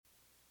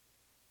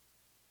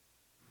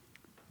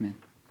Amen.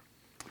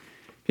 If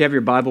you have your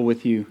Bible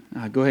with you,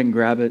 go ahead and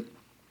grab it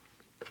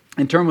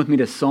and turn with me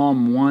to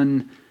Psalm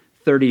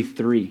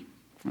 133.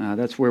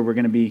 That's where we're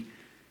going to be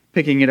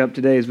picking it up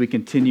today as we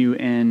continue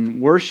in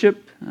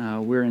worship.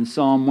 We're in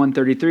Psalm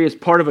 133. It's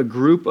part of a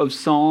group of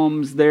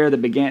psalms there that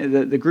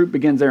began. The group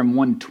begins there in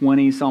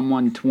 120, Psalm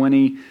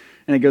 120,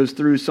 and it goes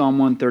through Psalm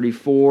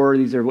 134.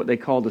 These are what they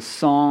call the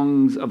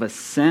songs of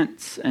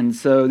ascents, and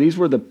so these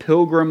were the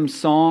pilgrim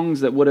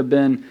songs that would have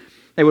been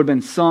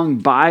sung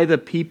by the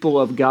people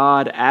of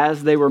God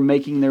as they were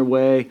making their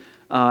way.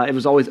 It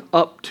was always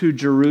up to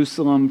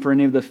Jerusalem for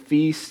any of the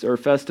feasts or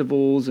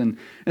festivals. And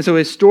so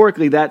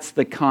historically, that's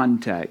the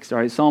context. All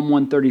right, Psalm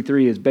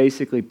 133 is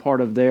basically part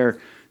of their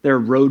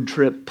road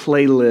trip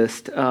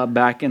playlist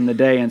back in the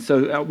day. And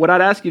so what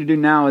I'd ask you to do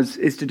now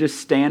is to just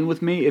stand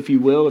with me, if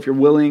you will. If you're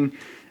willing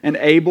and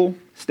able,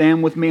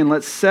 stand with me and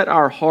let's set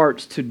our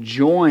hearts to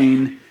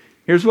join.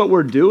 Here's what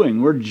we're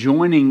doing. We're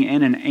joining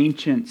in an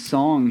ancient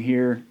song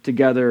here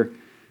together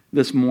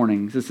this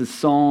morning. This is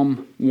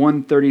Psalm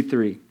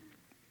 133.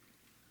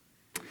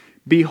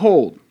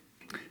 Behold,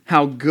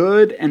 how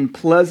good and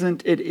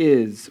pleasant it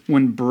is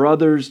when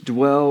brothers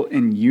dwell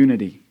in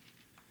unity.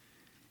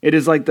 It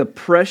is like the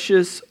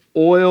precious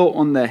oil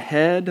on the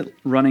head,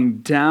 running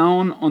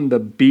down on the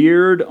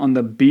beard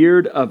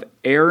of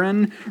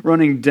Aaron,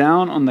 running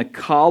down on the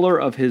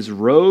collar of his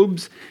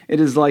robes.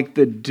 It is like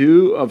the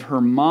dew of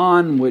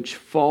Hermon, which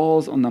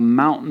falls on the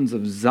mountains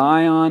of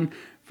Zion.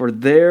 For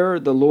there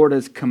the Lord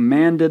has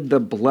commanded the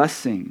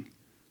blessing,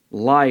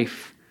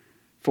 life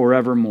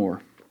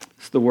forevermore.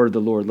 It's the word of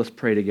the Lord. Let's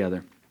pray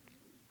together.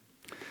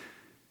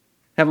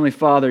 Heavenly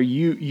Father,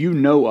 you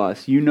know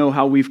us. You know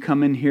how we've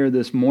come in here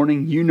this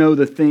morning. You know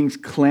the things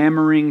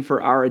clamoring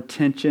for our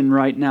attention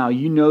right now.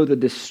 You know the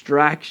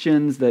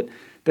distractions that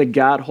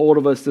got hold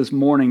of us this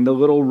morning, the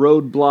little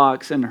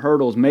roadblocks and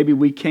hurdles. Maybe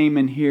we came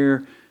in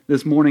here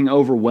this morning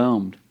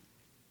overwhelmed.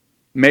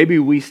 Maybe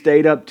we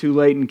stayed up too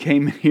late and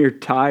came in here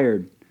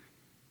tired.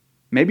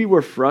 Maybe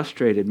we're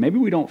frustrated. Maybe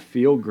we don't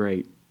feel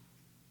great.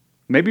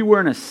 Maybe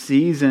we're in a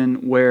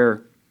season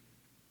where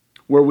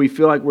we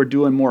feel like we're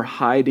doing more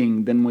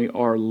hiding than we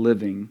are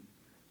living.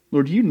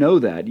 Lord, you know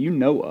that. You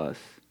know us.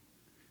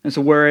 And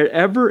so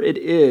wherever it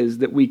is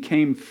that we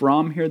came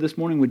from here this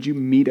morning, would you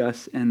meet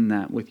us in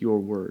that with your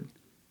word?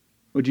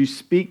 Would you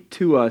speak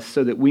to us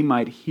so that we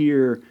might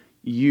hear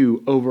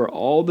you over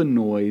all the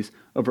noise,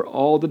 over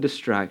all the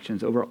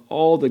distractions, over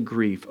all the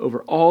grief,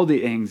 over all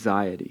the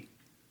anxiety?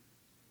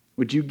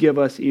 Would you give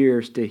us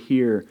ears to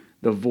hear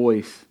the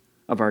voice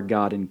of our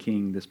God and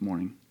King this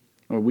morning?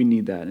 Lord, we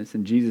need that. It's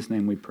in Jesus'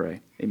 name we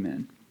pray.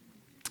 Amen.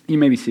 You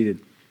may be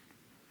seated.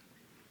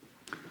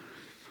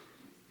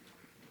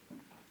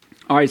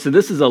 All right, so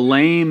this is a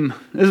lame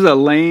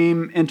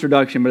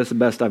introduction, but it's the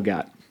best I've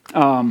got.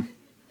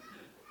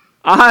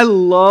 I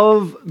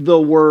love the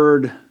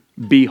word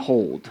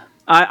behold.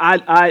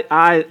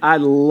 I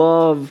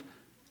love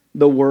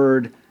the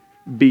word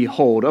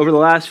behold. Over the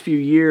last few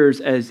years,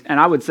 and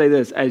I would say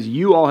this, as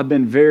you all have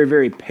been very,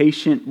 very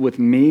patient with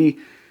me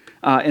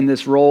in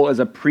this role as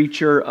a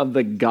preacher of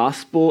the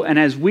gospel, and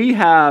as we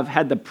have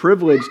had the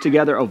privilege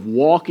together of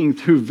walking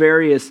through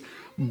various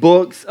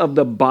books of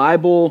the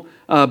Bible,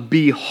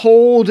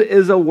 behold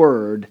is a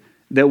word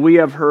that we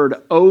have heard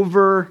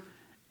over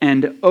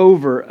and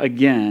over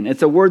again.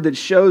 It's a word that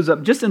shows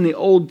up just in the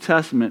Old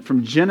Testament,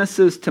 from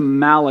Genesis to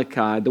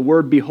Malachi. The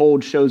word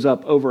behold shows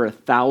up over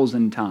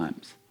 1,000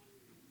 times.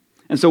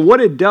 And so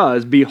what it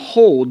does,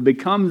 behold,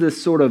 becomes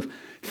this sort of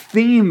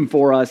theme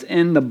for us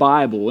in the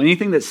Bible.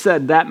 Anything that's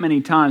said that many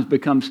times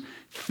becomes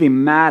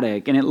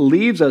thematic, and it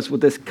leaves us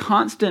with this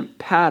constant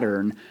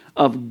pattern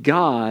of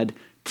God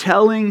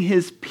telling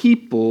his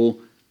people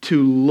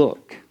to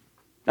look.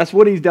 That's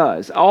what he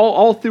does.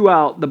 All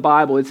throughout the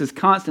Bible, it's this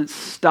constant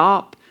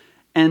stop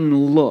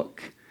and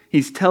look.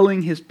 He's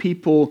telling his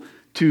people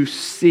to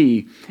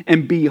see.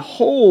 And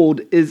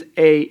behold is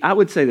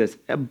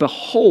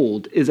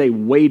behold is a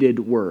weighted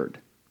word.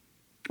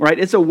 Right?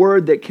 It's a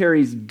word that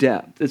carries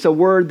depth. It's a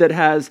word that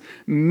has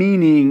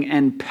meaning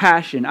and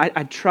passion.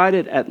 I tried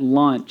it at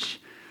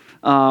lunch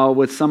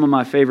with some of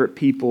my favorite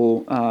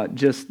people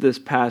just this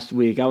past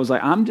week. I was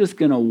like, I'm just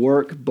going to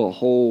work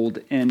behold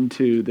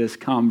into this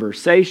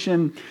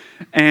conversation,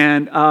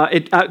 and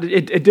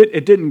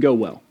it didn't go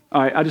well.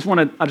 All right, I just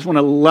want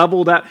to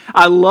level that.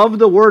 I love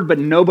the word, but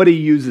nobody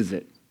uses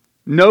it.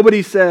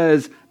 Nobody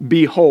says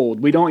behold.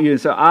 We don't use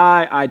it. So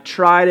I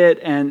tried it,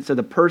 and so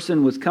the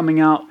person was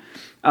coming out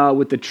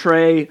with the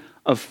tray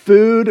of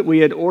food. We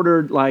had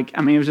ordered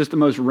it was just the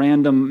most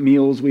random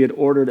meals we had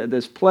ordered at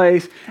this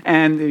place.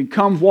 And he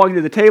comes walking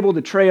to the table,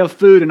 the tray of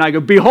food, and I go,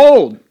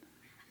 behold!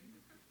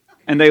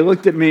 And they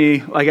looked at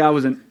me like I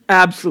was an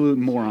absolute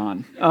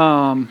moron.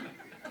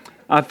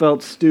 I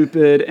felt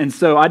stupid. And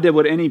so I did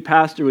what any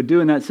pastor would do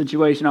in that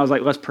situation. I was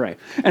like, let's pray.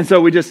 And so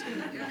we just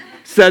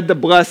said the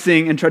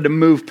blessing and tried to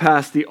move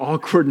past the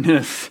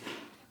awkwardness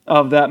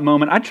of that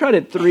moment. I tried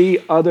it 3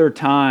 other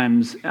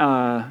times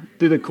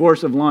through the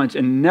course of lunch,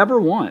 and never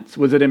once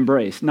was it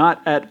embraced.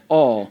 Not at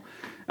all.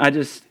 I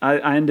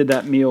ended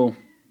that meal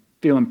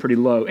feeling pretty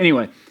low.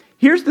 Anyway,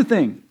 here's the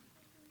thing.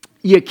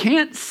 You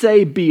can't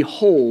say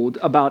behold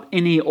about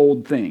any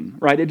old thing,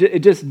 right? It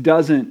just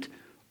doesn't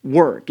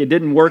work. It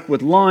didn't work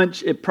with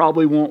lunch. It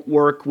probably won't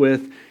work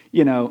with,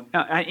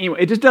 anyway,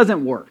 it just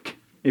doesn't work.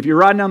 If you're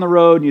riding down the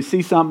road and you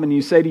see something and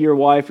you say to your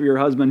wife or your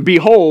husband,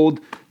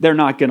 behold, they're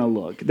not going to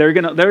look. They're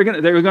going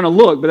to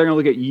look, but they're going to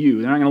look at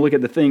you. They're not going to look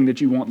at the thing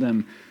that you want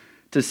them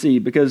to see,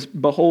 because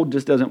behold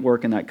just doesn't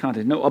work in that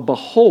context. No,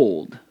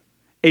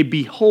 a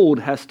behold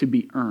has to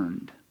be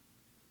earned.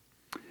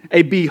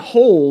 A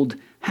behold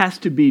has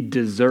to be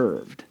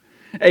deserved.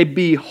 A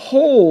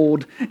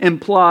behold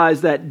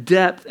implies that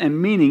depth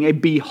and meaning. A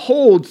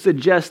behold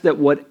suggests that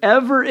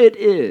whatever it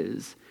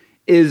is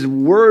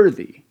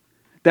worthy.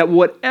 That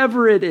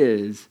whatever it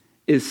is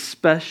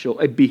special.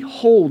 A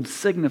behold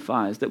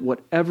signifies that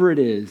whatever it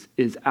is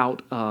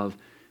out of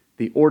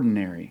the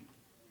ordinary.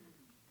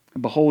 A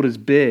behold is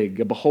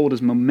big. A behold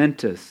is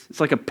momentous. It's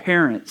like a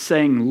parent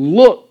saying,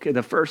 look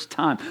the first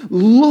time.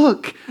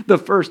 Look the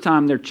first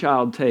time their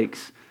child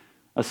takes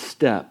a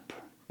step.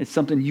 It's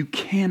something you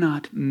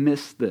cannot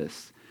miss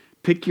this.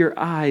 Pick your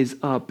eyes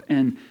up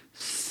and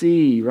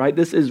see, right?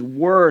 This is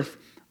worth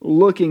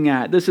looking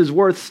at. This is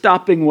worth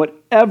stopping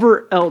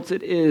whatever else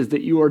it is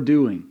that you are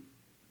doing.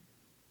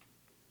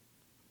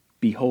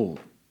 Behold,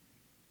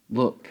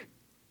 look,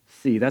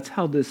 see. That's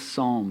how this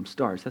psalm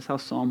starts. That's how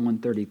Psalm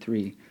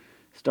 133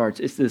 starts.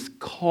 It's this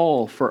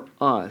call for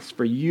us,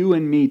 for you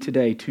and me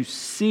today to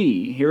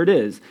see, here it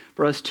is,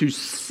 for us to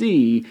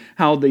see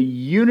how the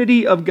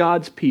unity of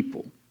God's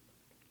people,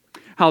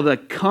 how the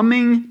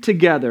coming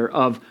together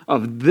of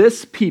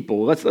this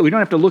people, we don't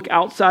have to look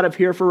outside of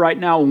here for right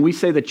now. When we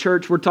say the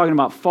church, we're talking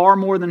about far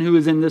more than who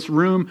is in this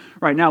room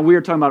right now. We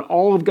are talking about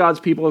all of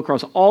God's people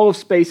across all of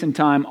space and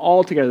time,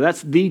 all together.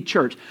 That's the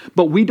church.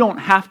 But we don't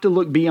have to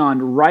look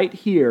beyond right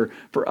here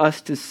for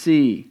us to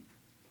see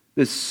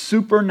this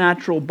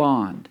supernatural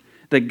bond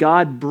that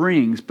God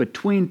brings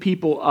between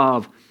people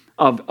of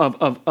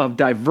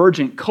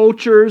divergent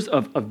cultures,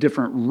 of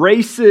different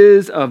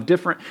races, of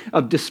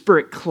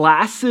disparate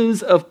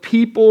classes of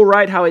people,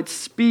 right? How it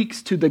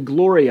speaks to the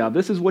glory of.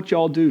 This is what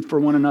y'all do for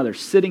one another.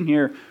 Sitting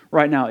here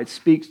right now, it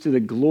speaks to the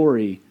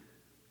glory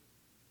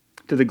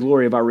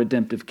of our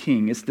redemptive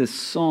King. It's this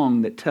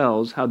song that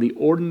tells how the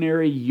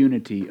ordinary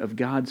unity of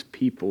God's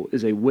people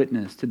is a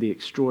witness to the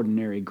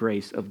extraordinary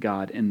grace of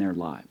God in their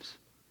lives.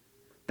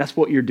 That's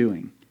what you're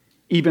doing,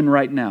 even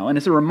right now. And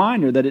it's a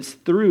reminder that it's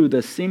through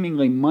the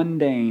seemingly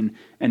mundane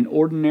and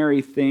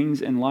ordinary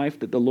things in life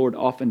that the Lord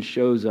often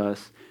shows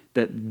us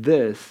that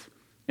this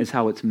is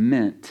how it's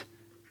meant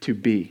to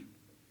be.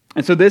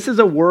 And so this is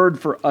a word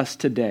for us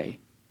today.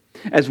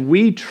 As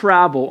we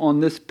travel on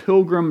this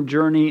pilgrim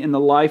journey in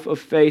the life of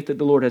faith that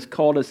the Lord has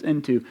called us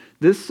into,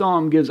 this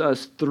psalm gives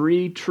us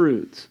three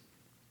truths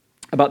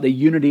about the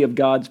unity of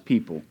God's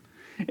people.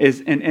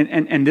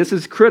 And this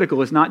is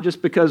critical. It's not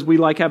just because we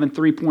like having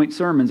 3-point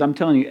sermons. I'm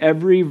telling you,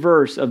 every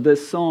verse of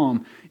this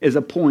psalm is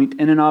a point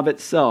in and of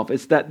itself.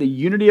 It's that the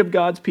unity of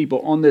God's people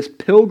on this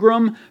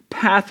pilgrim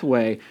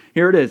pathway,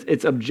 here it is,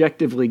 it's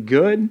objectively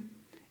good,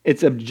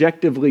 it's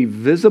objectively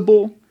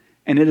visible,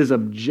 and it is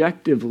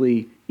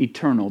objectively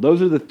eternal.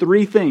 Those are the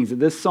three things that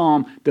this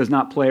psalm does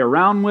not play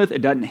around with.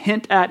 It doesn't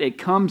hint at. It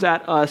comes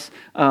at us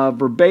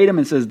verbatim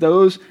and says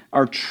those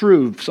are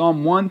true.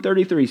 Psalm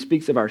 133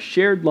 speaks of our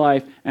shared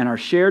life and our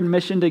shared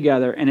mission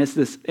together, and it's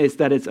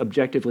that it's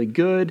objectively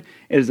good,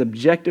 it is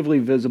objectively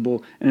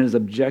visible, and it is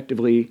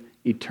objectively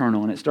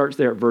eternal. And it starts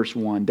there at verse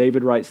 1.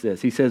 David writes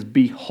this. He says,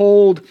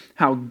 "Behold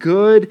how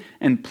good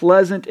and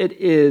pleasant it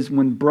is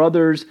when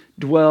brothers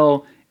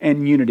dwell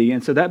and unity."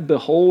 And so that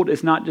behold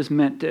is not just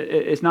meant to,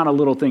 it's not a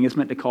little thing, it's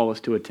meant to call us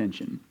to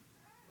attention.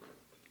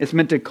 It's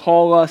meant to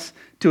call us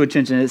to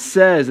attention. It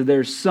says that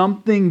there's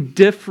something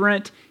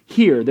different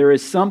here. There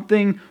is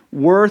something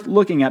worth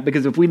looking at,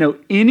 because if we know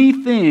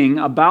anything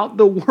about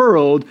the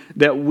world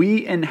that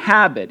we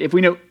inhabit, if we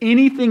know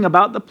anything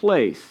about the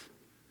place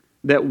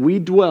that we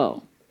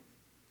dwell,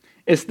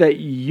 it's that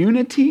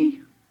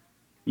unity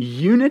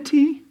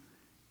isn't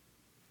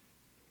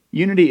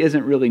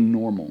really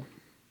normal.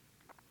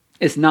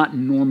 It's not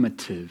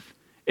normative.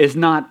 It's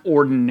not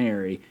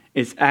ordinary.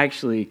 It's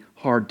actually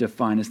hard to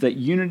find. It's that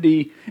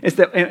unity,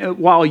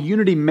 while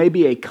unity may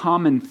be a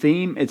common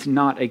theme, it's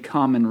not a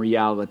common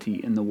reality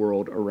in the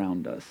world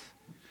around us.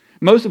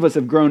 Most of us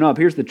have grown up,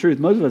 here's the truth,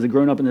 most of us have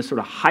grown up in this sort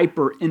of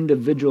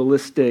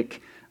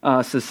hyper-individualistic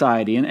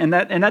society. And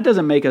that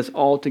doesn't make us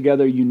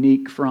altogether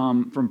unique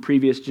from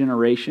previous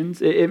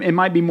generations. It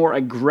might be more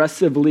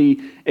aggressively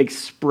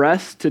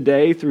expressed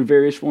today through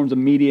various forms of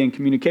media and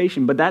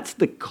communication, but that's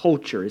the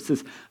culture. It's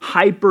this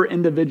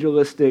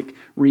hyper-individualistic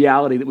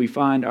reality that we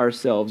find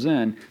ourselves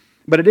in.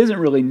 But it isn't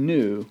really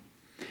new.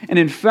 And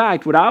in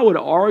fact, what I would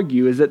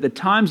argue is that the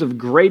times of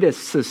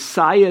greatest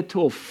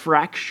societal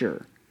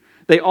fracture,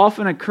 they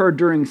often occur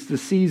during the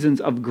seasons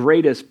of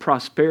greatest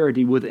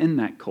prosperity within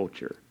that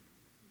culture.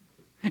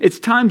 It's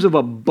times of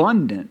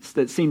abundance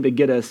that seem to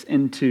get us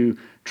into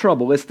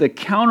trouble. It's the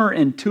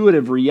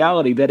counterintuitive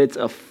reality that it's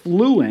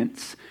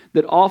affluence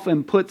that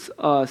often puts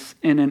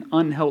an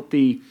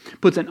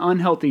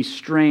unhealthy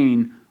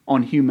strain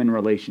on human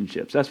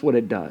relationships. That's what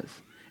it does.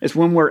 It's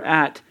when we're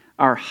at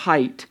our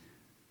height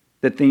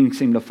that things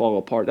seem to fall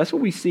apart. That's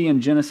what we see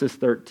in Genesis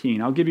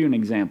 13. I'll give you an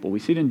example. We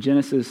see it in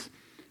Genesis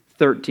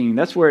 13.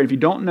 That's where, if you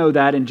don't know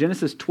that, in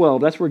Genesis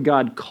 12, that's where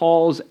God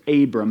calls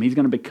Abram. He's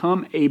going to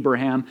become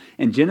Abraham.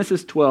 In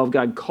Genesis 12,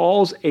 God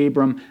calls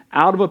Abram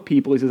out of a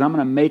people. He says, I'm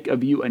going to make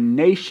of you a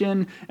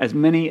nation, as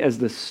many as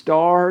the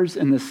stars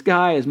in the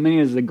sky, as many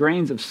as the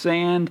grains of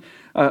sand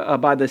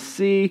by the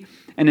sea.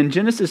 And in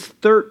Genesis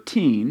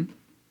 13,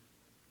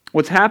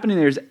 what's happening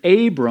there is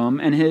Abram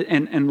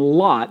and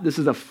Lot. This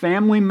is a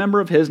family member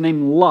of his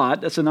named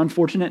Lot. That's an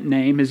unfortunate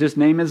name. His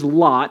name is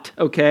Lot,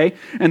 okay?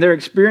 And they're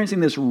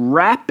experiencing this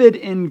rapid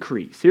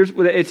increase. Here's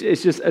what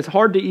it's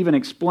hard to even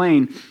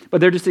explain,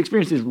 but they're just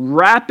experiencing this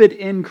rapid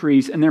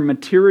increase in their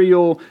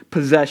material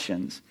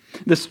possessions.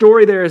 The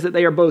story there is that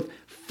they are both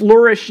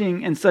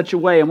flourishing in such a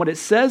way. And what it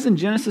says in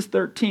Genesis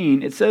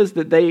 13, it says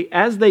that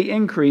as they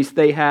increased,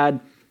 they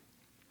had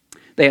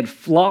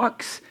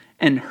flocks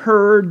and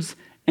herds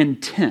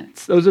and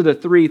tents. Those are the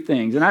three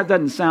things. And that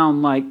doesn't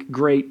sound like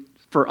great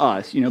for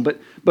us,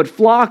 but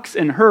flocks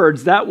and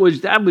herds, that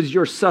was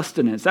your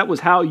sustenance. That was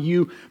how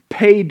you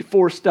paid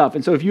for stuff.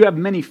 And so if you have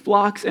many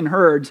flocks and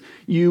herds,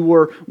 you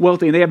were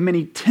wealthy. And they have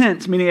many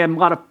tents, meaning they have a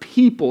lot of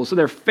people. So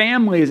their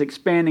family is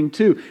expanding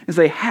too. As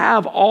they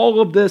have all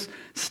of this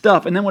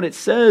stuff. And then what it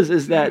says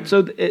is that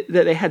that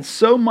they had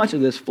so much of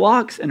this,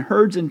 flocks and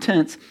herds and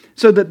tents,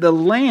 so that the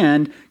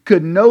land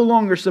could no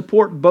longer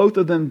support both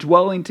of them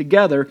dwelling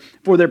together,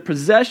 for their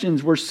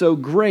possessions were so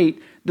great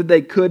that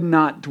they could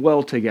not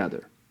dwell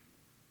together.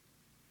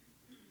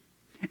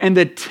 And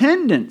the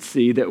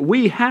tendency that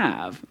we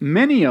have,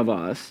 many of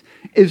us,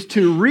 is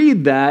to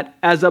read that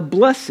as a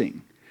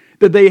blessing.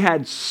 That they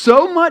had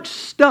so much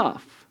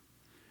stuff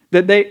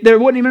that there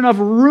wasn't even enough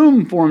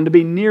room for them to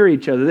be near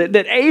each other.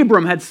 That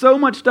Abram had so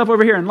much stuff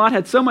over here and Lot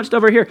had so much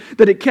stuff over here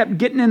that it kept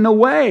getting in the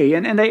way.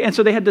 And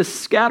so they had to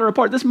scatter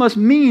apart. This must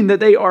mean that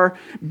they are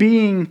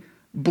being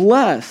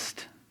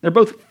blessed. They're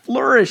both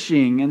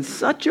flourishing in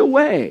such a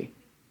way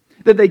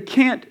that they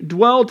can't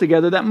dwell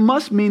together. That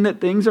must mean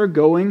that things are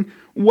going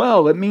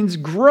well. It means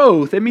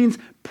growth. It means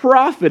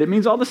profit. It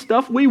means all the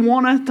stuff we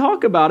want to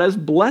talk about as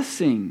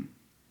blessing.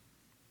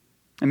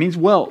 It means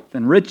wealth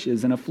and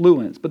riches and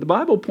affluence. But the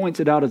Bible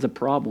points it out as a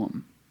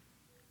problem.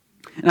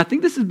 And I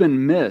think this has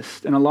been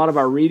missed in a lot of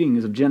our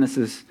readings of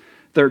Genesis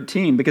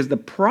 13, because the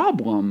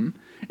problem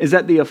is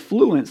that the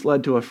affluence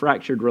led to a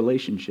fractured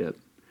relationship.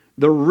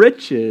 The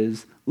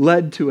riches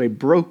led to a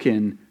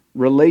broken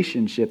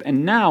relationship.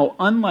 And now,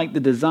 unlike the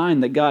design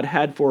that God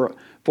had for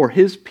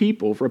his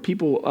people, for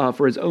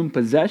his own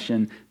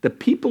possession, the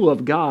people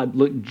of God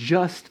look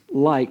just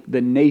like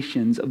the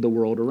nations of the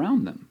world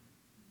around them.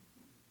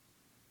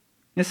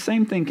 This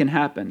same thing can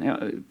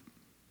happen.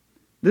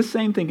 This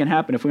same thing can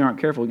happen if we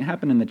aren't careful. It can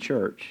happen in the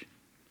church.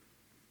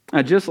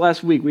 Just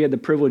last week, we had the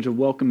privilege of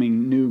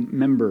welcoming new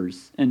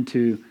members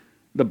into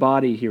the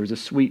body here. It was a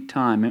sweet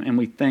time, and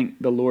we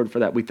thank the Lord for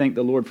that. We thank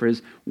the Lord for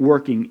his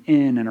working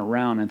in and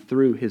around and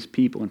through his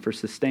people and for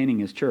sustaining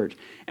his church.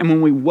 And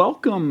when we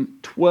welcome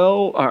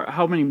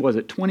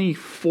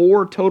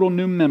 24 total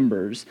new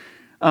members,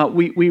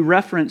 we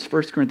reference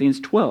 1 Corinthians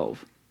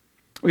 12.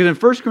 Because in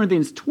 1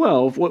 Corinthians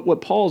 12,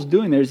 what Paul's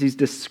doing there is he's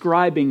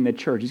describing the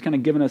church. He's kind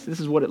of giving us, this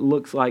is what it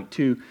looks like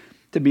to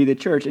be the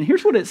church. And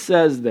here's what it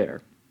says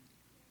there.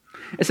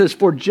 It says,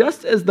 "For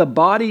just as the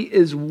body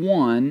is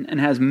one and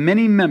has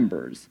many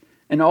members,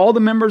 and all the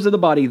members of the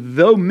body,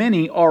 though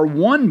many, are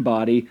one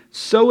body,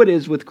 so it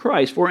is with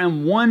Christ. For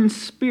in one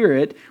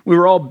Spirit we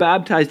were all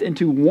baptized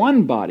into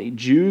one body,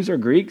 Jews or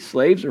Greeks,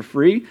 slaves or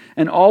free,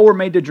 and all were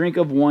made to drink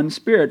of one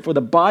Spirit. For the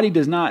body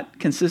does not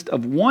consist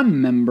of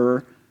one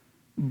member,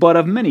 but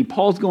of many."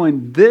 Paul's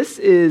going, this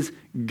is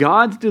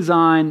God's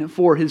design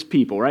for his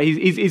people, right?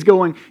 He's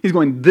going,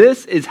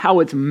 this is how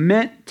it's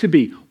meant to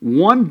be.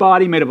 One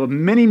body made up of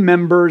many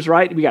members,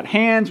 right? We got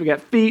hands, we got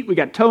feet, we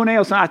got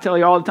toenails. I tell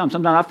you all the time,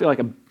 sometimes I feel like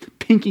a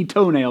pinky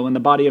toenail in the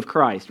body of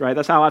Christ, right?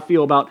 That's how I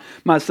feel about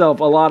myself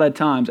a lot of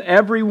times.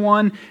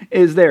 Everyone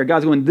is there.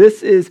 God's going,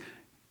 this is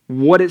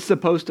what it's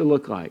supposed to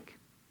look like.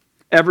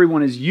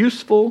 Everyone is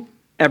useful.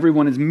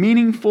 Everyone is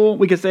meaningful.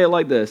 We could say it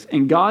like this.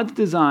 In God's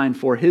design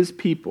for his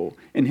people,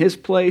 in his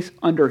place,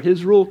 under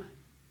his rule,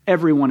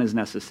 everyone is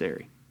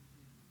necessary.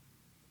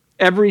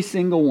 Every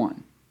single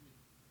one.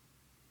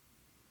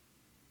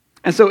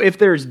 And so if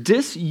there's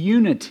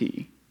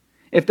disunity,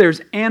 if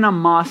there's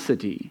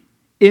animosity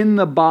in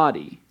the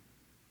body,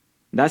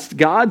 that's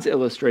God's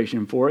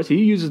illustration for us.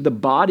 He uses the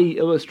body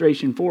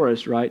illustration for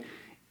us, right?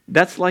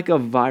 That's like a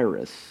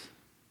virus.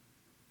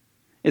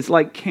 It's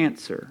like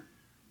cancer.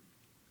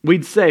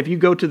 We'd say if you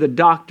go to the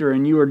doctor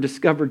and you are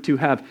discovered to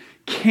have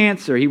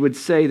cancer, we would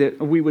say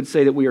that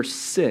we are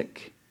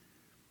sick.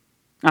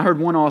 I heard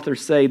one author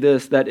say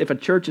this, that if a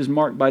church is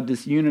marked by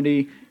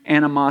disunity,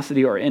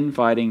 animosity, or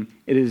infighting,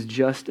 it is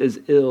just as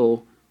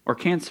ill or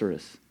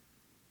cancerous.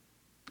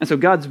 And so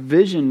God's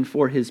vision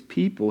for his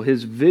people,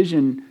 his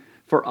vision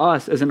for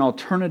us as an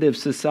alternative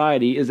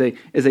society is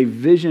a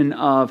vision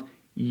of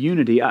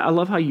unity. I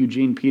love how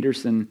Eugene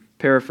Peterson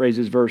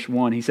paraphrases verse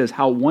 1. He says,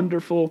 how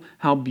wonderful,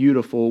 how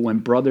beautiful when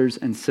brothers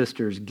and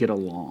sisters get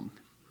along.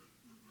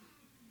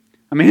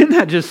 I mean, isn't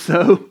that just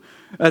so?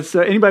 That's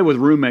anybody with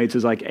roommates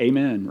is like,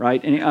 amen,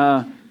 right?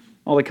 And,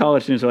 all the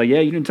college students are like,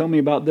 yeah, you didn't tell me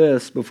about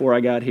this before I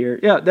got here.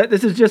 Yeah,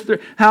 this is just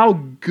how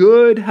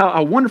good,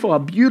 how wonderful, how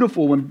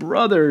beautiful when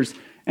brothers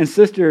and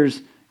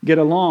sisters get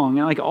along.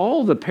 And like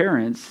all the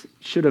parents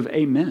should have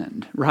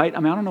amened, right? I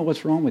mean, I don't know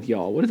what's wrong with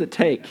y'all. What does it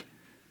take?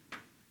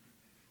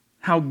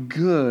 How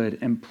good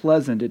and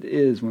pleasant it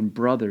is when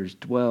brothers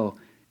dwell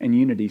in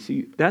unity.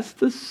 See, that's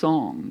the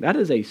song. That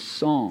is a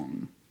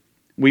song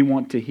we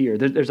want to hear.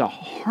 There's a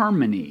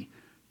harmony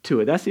to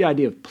it. That's the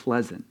idea of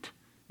pleasant.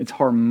 It's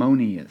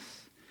harmonious.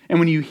 And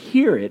when you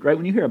hear it, right,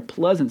 when you hear a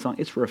pleasant song,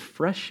 it's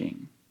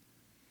refreshing.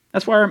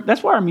 That's why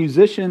our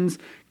musicians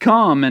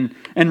come and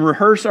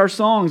rehearse our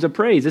songs of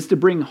praise. It's to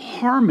bring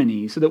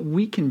harmony so that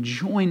we can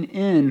join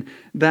in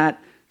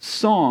that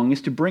song.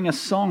 It's to bring a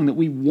song that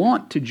we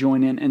want to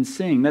join in and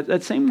sing.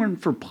 That same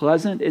word for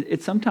pleasant,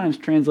 it's sometimes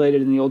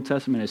translated in the Old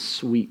Testament as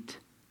sweet.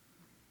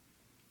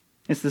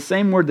 It's the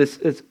same word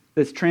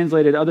that's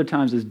translated other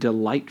times as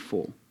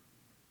delightful.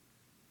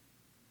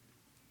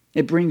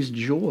 It brings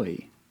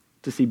joy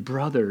to see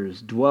brothers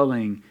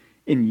dwelling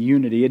in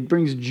unity. It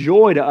brings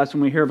joy to us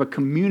when we hear of a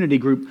community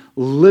group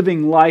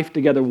living life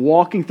together,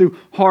 walking through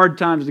hard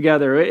times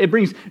together. It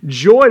brings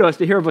joy to us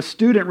to hear of a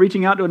student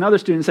reaching out to another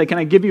student and say, can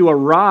I give you a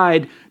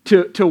ride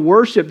to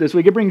worship this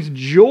week? It brings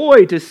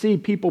joy to see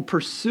people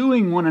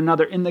pursuing one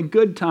another in the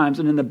good times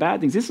and in the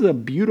bad things. This is a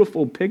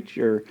beautiful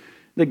picture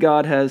that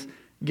God has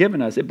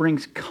given us. It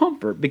brings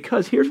comfort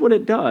because here's what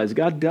it does.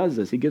 God does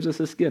this. He gives us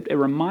this gift. It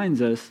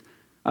reminds us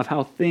of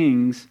how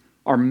things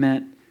are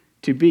meant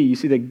to be. You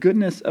see, the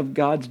goodness of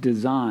God's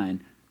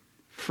design,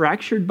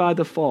 fractured by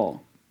the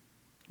fall,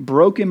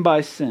 broken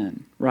by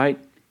sin, right?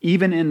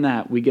 Even in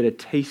that, we get a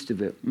taste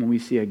of it when we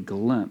see a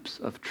glimpse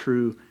of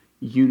true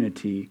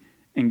unity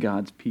in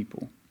God's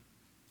people.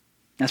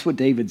 That's what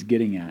David's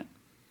getting at.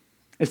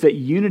 It's that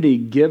unity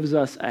gives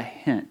us a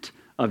hint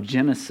of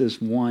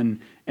Genesis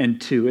 1 and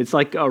 2. It's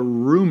like a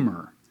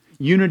rumor.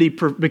 Unity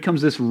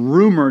becomes this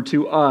rumor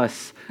to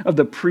us of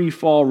the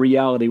pre-fall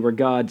reality where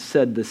God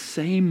said the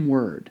same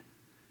word,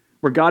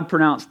 where God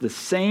pronounced the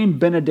same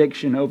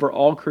benediction over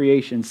all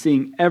creation,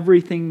 seeing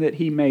everything that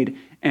he made,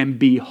 and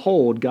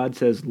behold, God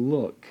says,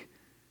 look,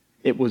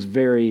 it was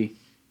very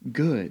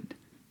good.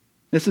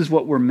 This is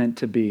what we're meant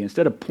to be.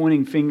 Instead of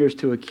pointing fingers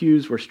to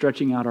accuse, we're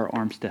stretching out our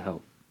arms to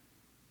help.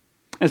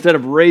 Instead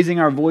of raising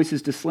our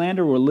voices to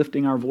slander, we're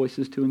lifting our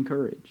voices to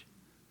encourage.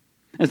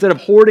 Instead of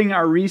hoarding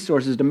our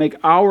resources to make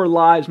our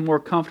lives more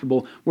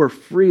comfortable, we're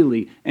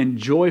freely and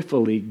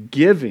joyfully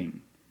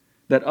giving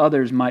that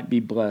others might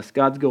be blessed.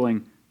 God's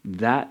going,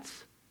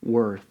 that's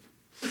worth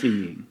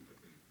seeing.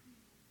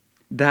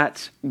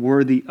 That's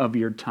worthy of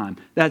your time.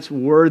 That's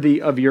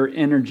worthy of your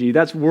energy.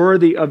 That's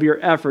worthy of your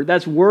effort.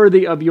 That's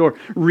worthy of your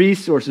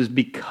resources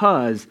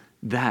because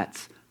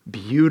that's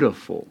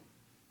beautiful.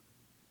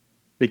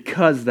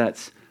 Because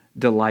that's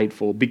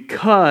delightful.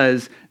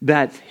 Because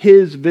that's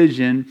his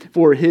vision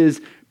for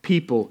his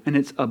people. And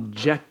it's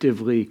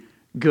objectively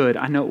good.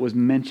 I know it was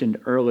mentioned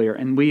earlier,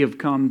 and we've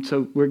gotten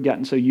so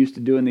used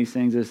to doing these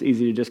things, it's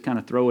easy to just kind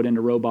of throw it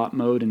into robot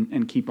mode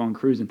and keep on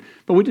cruising.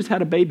 But we just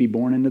had a baby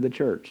born into the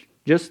church.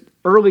 Just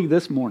early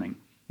this morning,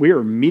 we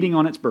are meeting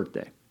on its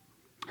birthday.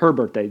 Her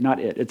birthday, not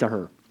it. It's a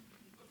her.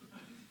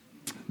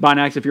 By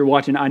next, if you're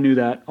watching, I knew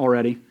that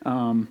already.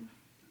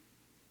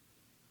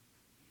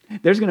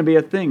 There's going to be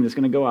a thing that's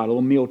going to go out, a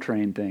little meal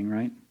train thing,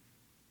 right?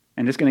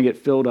 And it's going to get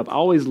filled up. I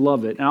always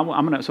love it. And I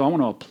want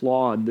to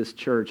applaud this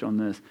church on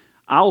this.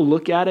 I'll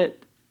look at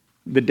it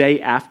the day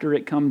after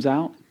it comes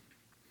out,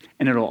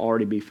 and it'll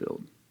already be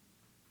filled.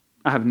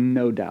 I have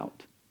no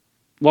doubt.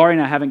 Laurie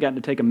and I haven't gotten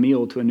to take a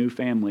meal to a new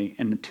family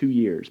in 2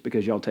 years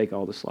because y'all take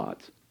all the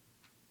slots.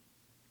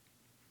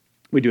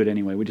 We do it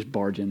anyway. We just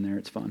barge in there.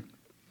 It's fun.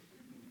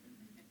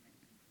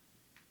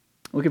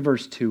 Look at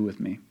verse 2 with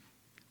me.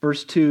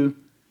 Verse 2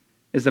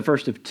 is the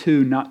first of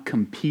two not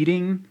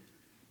competing,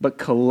 but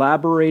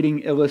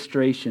collaborating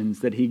illustrations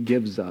that he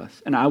gives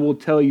us. And I will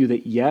tell you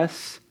that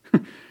yes,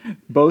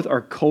 both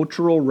are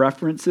cultural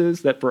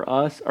references that for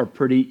us are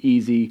pretty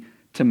easy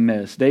to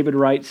miss. David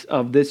writes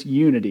of this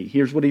unity.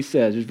 Here's what he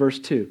says. Here's verse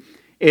 2.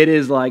 It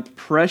is like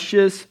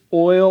precious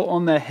oil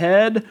on the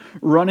head,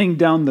 running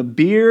down the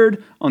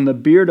beard, on the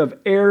beard of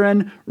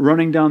Aaron,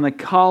 running down the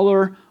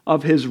collar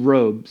of his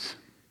robes.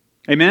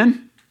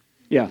 Amen?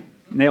 Yeah,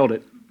 nailed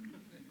it.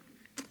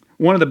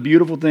 One of the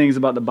beautiful things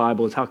about the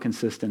Bible is how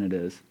consistent it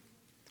is.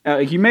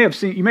 You may have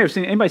seen.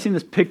 Anybody seen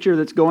this picture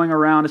that's going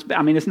around?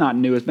 It's not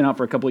new. It's been out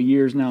for a couple of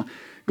years now.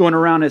 Going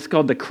around. It's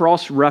called the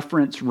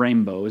cross-reference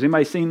rainbow. Has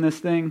anybody seen this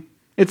thing?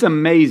 It's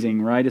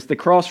amazing, right? It's the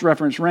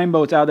cross-reference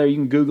rainbow. It's out there. You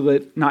can Google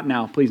it. Not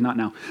now, please, not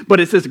now. But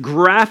it's this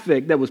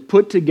graphic that was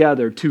put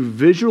together to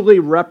visually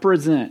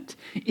represent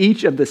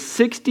each of the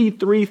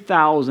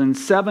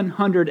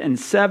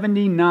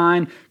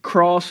 63,779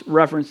 cross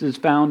references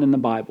found in the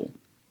Bible.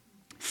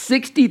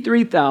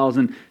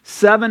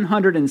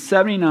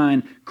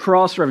 63,779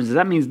 cross references.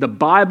 That means the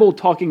Bible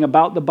talking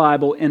about the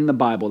Bible in the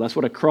Bible. That's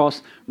what a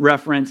cross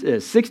reference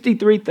is.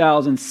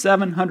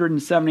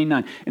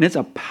 63,779. And it's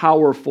a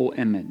powerful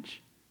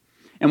image.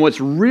 And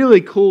what's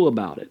really cool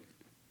about it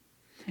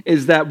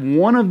is that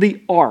one of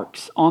the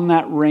arcs on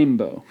that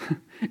rainbow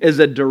is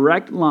a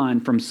direct line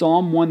from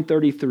Psalm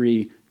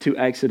 133 to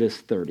Exodus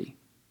 30.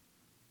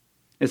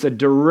 It's a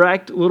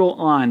direct little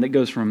line that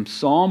goes from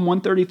Psalm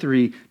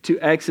 133 to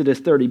Exodus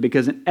 30,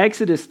 because in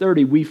Exodus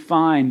 30 we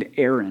find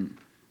Aaron,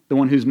 the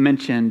one who's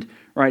mentioned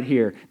right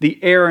here. The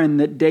Aaron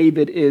that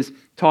David is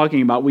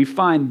talking about. We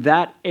find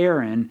that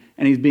Aaron,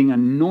 and he's being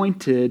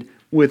anointed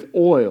with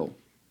oil.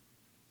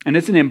 And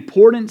it's an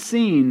important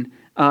scene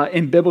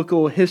in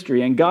biblical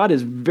history, and God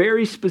is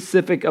very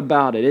specific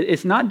about it.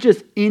 It's not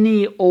just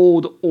any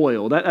old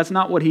oil. That's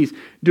not what he's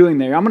doing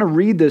there. I'm going to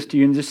read this to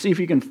you and just see if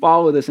you can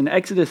follow this. In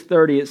Exodus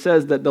 30, it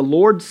says that the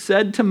Lord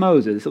said to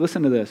Moses,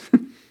 listen to this,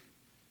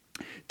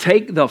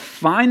 take the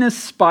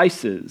finest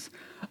spices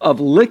of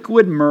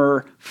liquid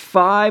myrrh,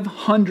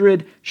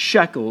 500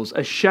 shekels.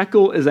 A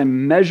shekel is a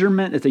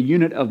measurement. It's a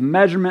unit of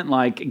measurement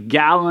like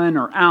gallon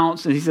or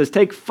ounce. And he says,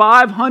 take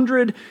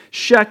 500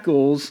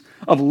 shekels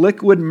of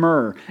liquid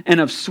myrrh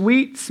and of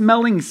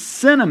sweet-smelling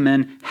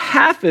cinnamon,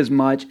 half as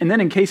much. And then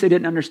in case they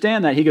didn't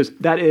understand that, he goes,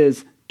 that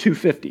is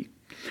 250.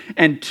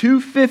 And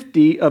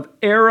 250 of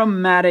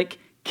aromatic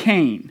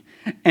cane,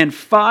 and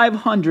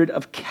 500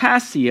 of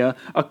cassia,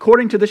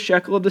 according to the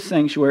shekel of the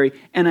sanctuary,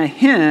 and a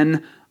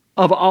hin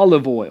of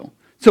olive oil.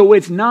 So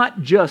it's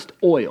not just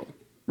oil,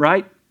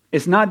 right?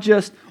 It's not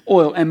just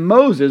oil. And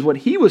Moses, what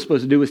he was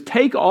supposed to do was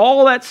take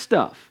all that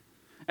stuff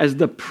as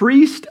the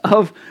priest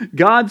of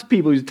God's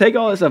people. He's take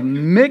all that stuff,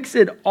 mix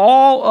it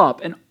all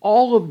up, and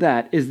all of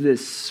that is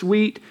this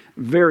sweet,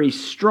 very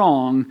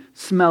strong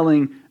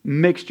smelling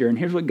mixture. And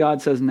here's what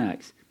God says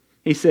next.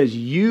 He says,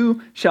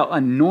 you shall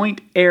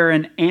anoint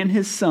Aaron and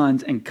his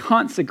sons and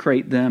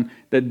consecrate them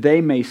that they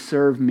may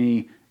serve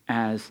me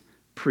as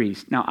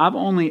priests. Now, I've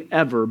only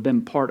ever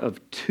been part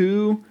of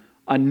 2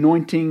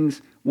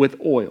 anointings with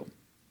oil.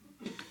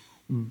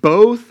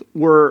 Both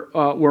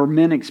were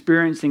men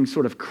experiencing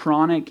sort of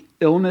chronic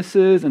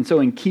illnesses, and so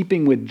in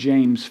keeping with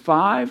James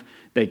 5,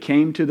 they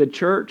came to the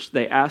church.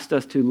 They asked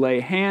us to lay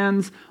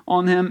hands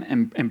on him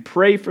and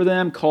pray for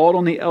them, called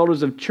on the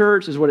elders of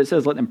church, is what it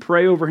says. Let them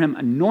pray over him,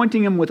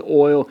 anointing him with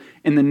oil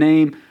in the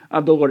name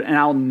of the Lord. And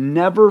I'll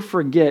never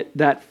forget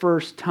that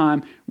first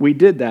time we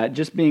did that.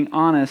 Just being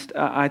honest,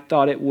 I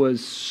thought it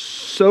was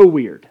so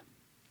weird.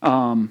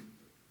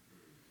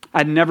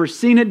 I'd never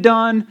seen it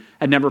done.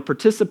 I'd never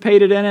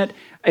participated in it.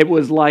 It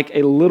was like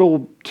a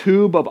little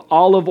tube of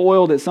olive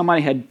oil that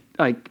somebody had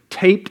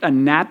taped a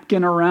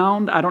napkin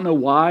around. I don't know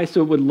why,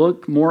 so it would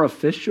look more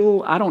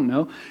official. I don't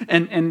know.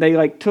 And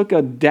they took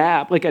a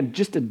dab,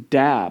 just a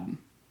dab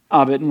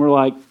of it, and we're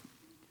like,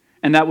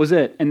 and that was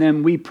it. And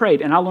then we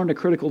prayed, and I learned a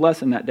critical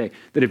lesson that day,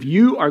 that if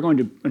you are going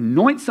to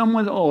anoint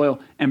someone with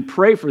oil and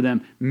pray for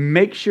them,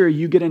 make sure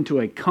you get into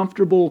a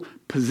comfortable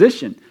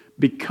position,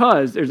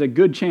 because there's a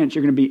good chance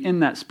you're going to be in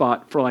that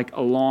spot for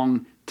a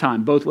long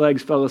time. Both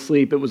legs fell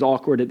asleep. It was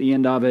awkward at the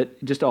end of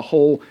it. Just a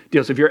whole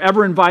deal. So if you're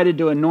ever invited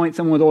to anoint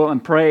someone with oil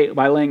and pray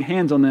by laying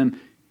hands on them,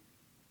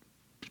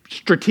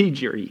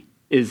 strategy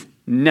is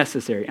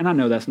necessary. And I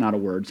know that's not a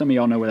word. Some of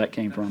y'all know where that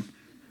came from.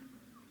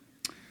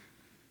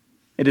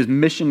 It is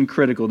mission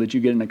critical that you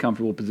get in a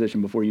comfortable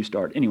position before you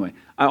start. Anyway,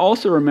 I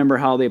also remember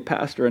how the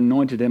pastor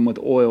anointed him with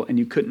oil and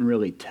you couldn't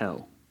really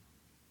tell.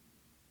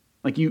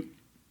 You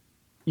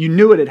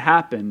knew it had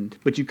happened,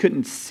 but you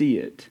couldn't see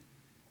it.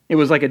 It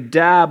was like a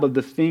dab of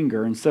the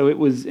finger, and so it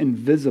was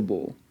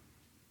invisible.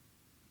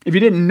 If you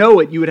didn't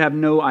know it, you would have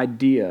no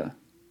idea.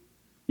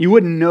 You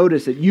wouldn't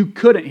notice it. You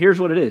couldn't,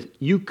 here's what it is,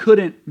 you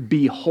couldn't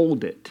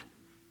behold it.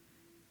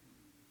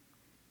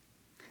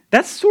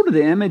 That's sort of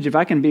the image, if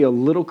I can be a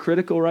little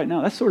critical right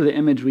now, that's sort of the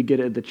image we get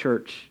at the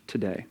church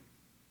today.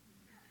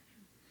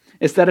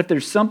 It's that if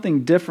there's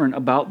something different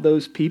about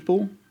those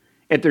people,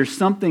 if there's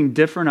something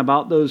different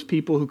about those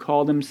people who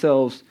call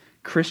themselves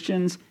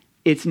Christians,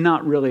 it's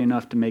not really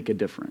enough to make a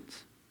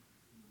difference.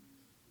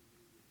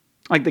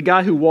 The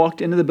guy who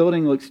walked into the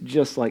building looks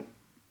just like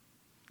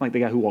the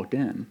guy who walked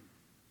in.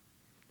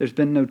 There's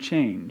been no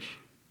change.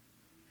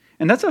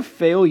 And that's a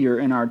failure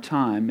in our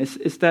time.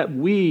 It's that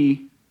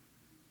we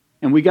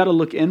got to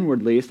look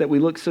inwardly, it's that we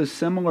look so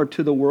similar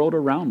to the world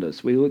around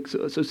us. We look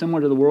so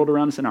similar to the world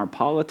around us in our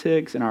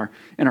politics, in our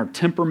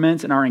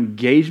temperaments, in our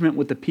engagement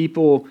with the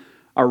people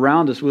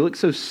around us. We look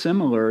so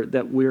similar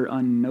that we're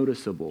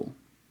unnoticeable.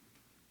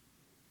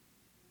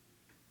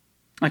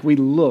 We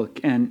look,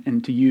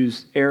 and to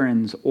use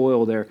Aaron's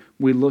oil there,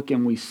 we look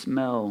and we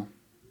smell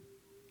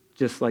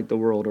just like the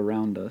world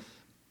around us.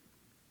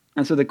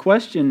 And so the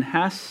question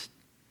has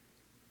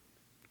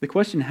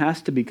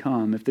to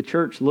become, if the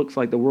church looks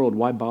like the world,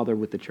 why bother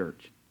with the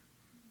church?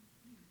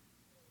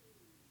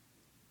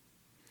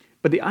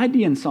 But the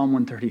idea in Psalm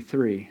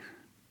 133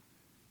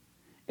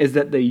 is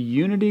that the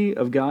unity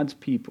of God's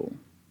people,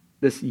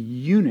 this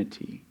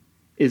unity,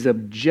 is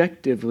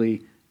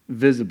objectively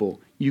visible.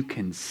 You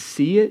can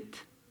see it.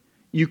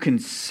 You can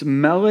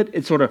smell it.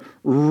 It sort of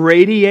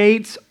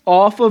radiates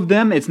off of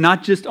them. It's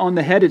not just on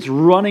the head. It's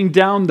running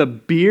down the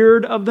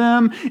beard of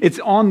them. It's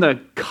on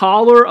the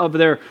collar of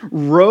their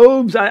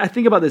robes. I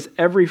think about this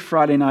every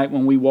Friday night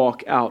when we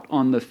walk out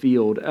on the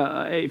field.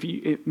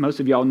 Most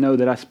of y'all know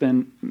that I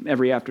spend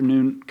every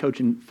afternoon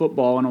coaching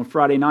football, and on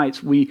Friday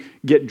nights we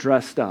get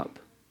dressed up,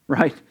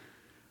 right?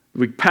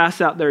 We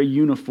pass out their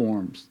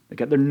uniforms. They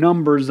got their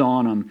numbers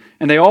on them.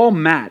 And they all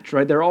match,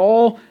 right? They're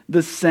all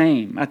the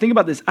same. I think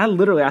about this. I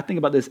think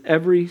about this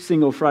every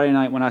single Friday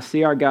night when I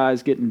see our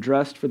guys getting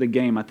dressed for the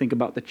game. I think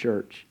about the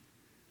church.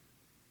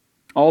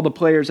 All the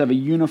players have a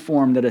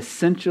uniform that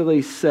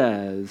essentially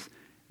says,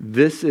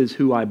 this is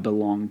who I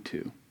belong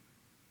to.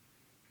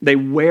 They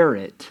wear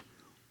it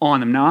on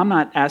them. Now, I'm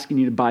not asking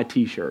you to buy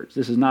T-shirts.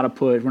 This is not a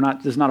push.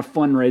 This is not a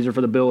fundraiser for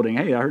the building.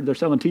 Hey, I heard they're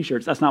selling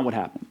T-shirts. That's not what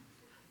happened.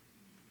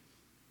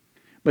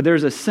 But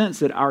there's a sense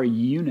that our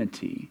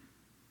unity,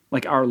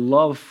 like our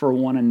love for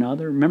one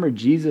another, remember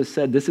Jesus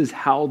said, this is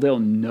how they'll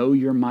know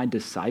you're my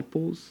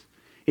disciples.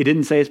 He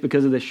didn't say it's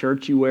because of the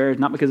shirt you wear, it's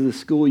not because of the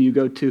school you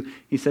go to.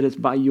 He said it's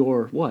by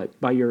your what?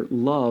 By your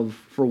love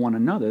for one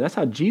another. That's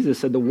how Jesus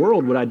said the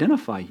world would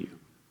identify you.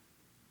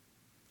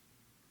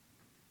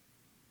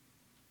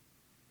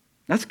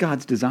 That's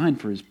God's design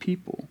for his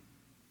people.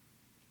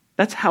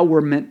 That's how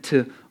we're meant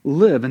to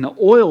live. And the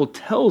oil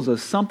tells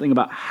us something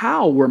about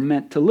how we're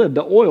meant to live.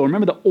 The oil,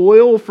 remember the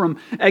oil from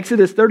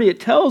Exodus 30, it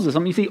tells us. I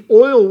mean, you see,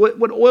 oil,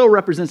 what oil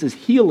represents is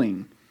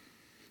healing.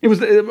 It was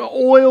the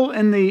oil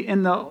in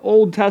the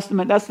Old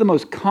Testament. That's the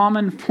most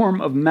common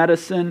form of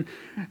medicine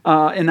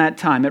in that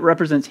time. It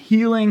represents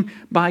healing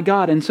by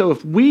God. And so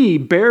if we,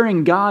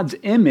 bearing God's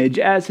image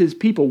as his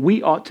people,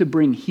 we ought to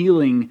bring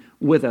healing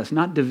with us,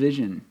 not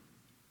division.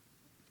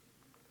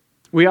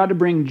 We ought to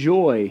bring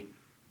joy,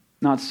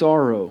 not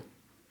sorrow.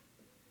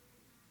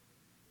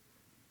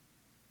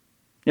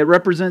 It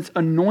represents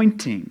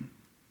anointing.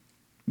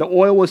 The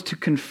oil was to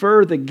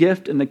confer the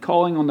gift and the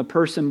calling on the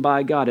person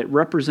by God. It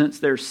represents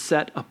their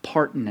set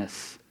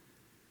apartness.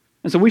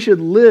 And so we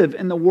should live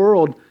in the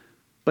world,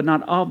 but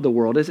not of the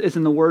world. It's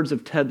in the words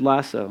of Ted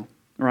Lasso,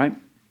 right?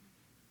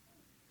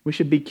 We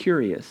should be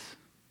curious.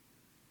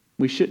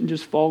 We shouldn't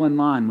just fall in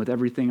line with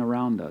everything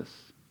around us.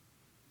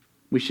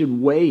 We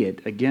should weigh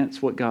it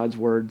against what God's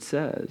word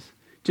says.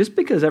 Just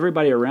because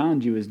everybody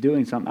around you is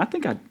doing something, I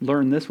think I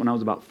learned this when I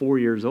was about 4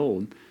 years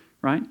old,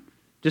 right?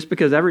 Just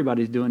because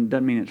everybody's doing it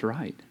doesn't mean it's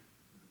right.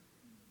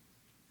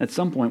 At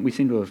some point, we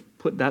seem to have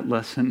put that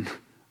lesson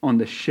on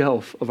the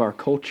shelf of our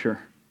culture.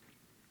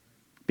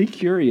 Be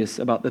curious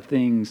about the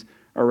things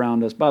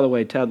around us. By the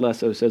way, Ted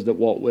Lasso says that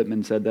Walt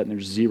Whitman said that, and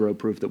there's zero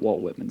proof that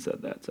Walt Whitman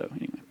said that. So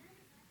anyway.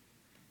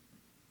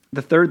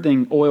 The third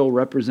thing oil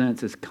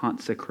represents is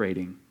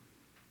consecrating.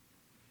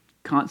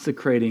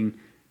 Consecrating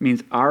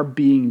means our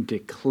being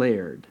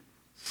declared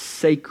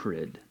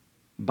sacred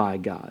by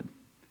God.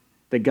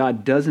 That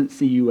God doesn't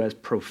see you as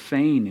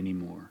profane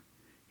anymore.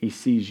 He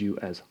sees you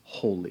as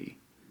holy.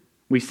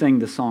 We sang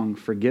the song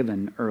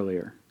Forgiven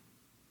earlier.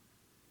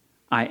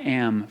 I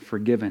am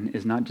forgiven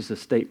is not just a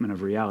statement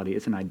of reality,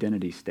 it's an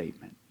identity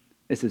statement.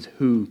 This is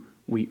who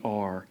we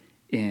are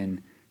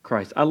in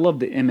Christ. I love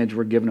the image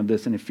we're given of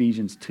this in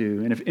Ephesians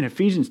 2. And in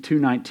Ephesians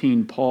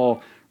 2:19,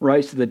 Paul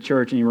writes to the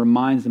church and he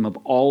reminds them of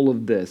all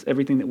of this.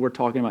 Everything that we're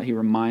talking about, he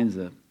reminds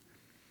them.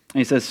 And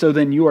he says, so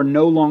then you are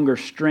no longer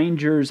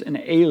strangers and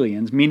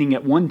aliens, meaning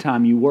at one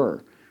time you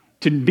were.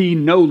 To be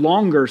no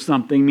longer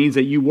something means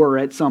that you were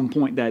at some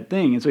point that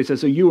thing. And so he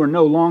says, so you are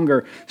no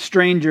longer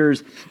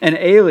strangers and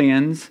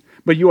aliens,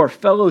 but you are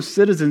fellow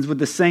citizens with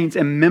the saints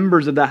and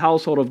members of the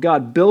household of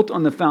God, built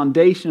on the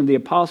foundation of the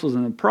apostles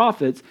and the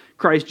prophets,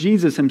 Christ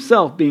Jesus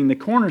himself being the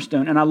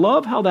cornerstone. And I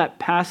love how that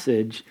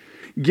passage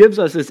gives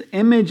us this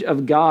image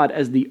of God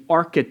as the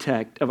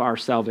architect of our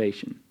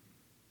salvation.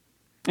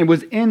 It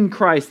was in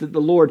Christ that the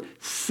Lord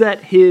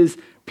set his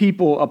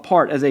people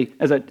apart as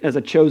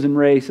a chosen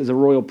race, as a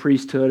royal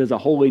priesthood, as a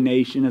holy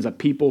nation, as a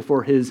people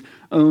for his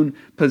own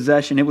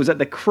possession. It was at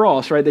the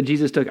cross, right, that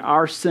Jesus took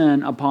our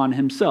sin upon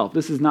himself.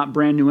 This is not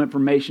brand new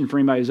information for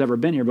anybody who's ever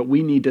been here, but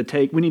we need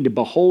to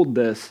behold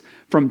this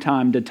from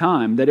time to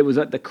time, that it was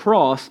at the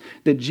cross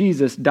that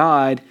Jesus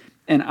died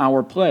in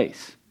our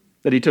place.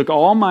 That he took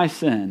all my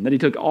sin, that he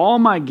took all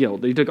my guilt,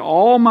 that he took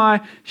all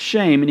my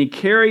shame, and he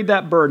carried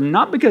that burden,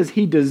 not because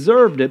he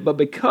deserved it, but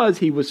because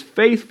he was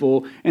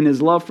faithful in his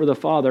love for the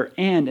Father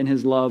and in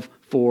his love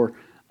for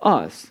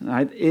us.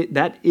 Right?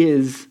 That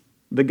is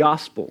the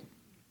gospel.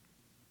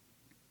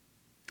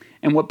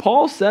 And what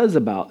Paul says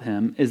about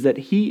him is that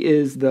he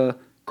is the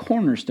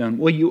cornerstone.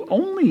 Well, you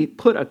only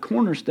put a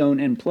cornerstone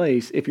in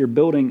place if you're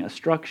building a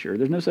structure.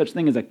 There's no such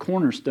thing as a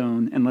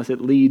cornerstone unless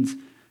it leads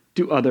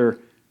to other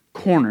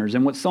corners.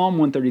 And what Psalm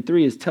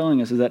 133 is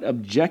telling us is that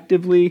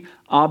objectively,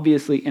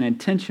 obviously, and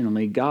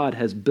intentionally, God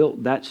has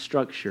built that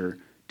structure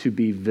to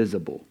be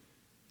visible.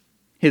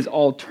 His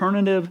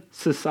alternative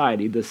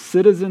society, the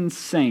citizen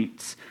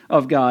saints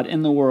of God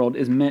in the world,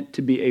 is meant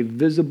to be a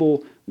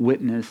visible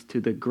witness to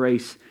the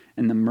grace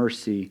and the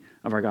mercy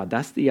of our God.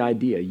 That's the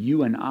idea.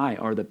 You and I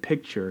are the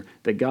picture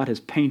that God has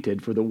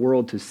painted for the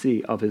world to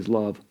see of his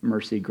love,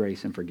 mercy,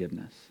 grace, and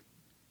forgiveness.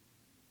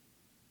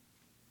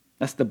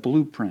 That's the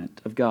blueprint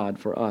of God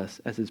for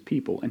us as his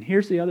people. And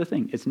here's the other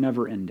thing. It's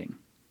never ending.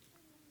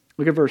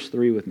 Look at verse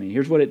 3 with me.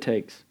 Here's what it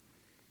takes.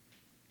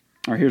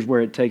 Or here's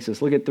where it takes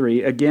us. Look at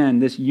 3. Again,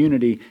 this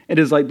unity. It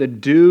is like the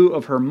dew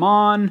of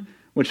Hermon,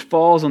 which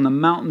falls on the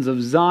mountains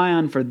of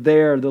Zion, for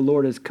there the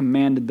Lord has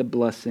commanded the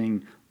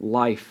blessing,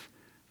 life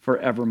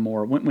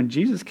forevermore. When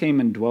Jesus came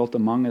and dwelt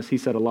among us, he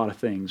said a lot of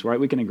things, right?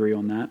 We can agree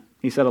on that.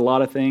 He said a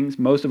lot of things.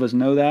 Most of us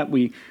know that.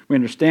 We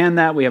understand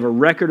that. We have a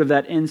record of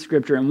that in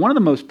Scripture. And one of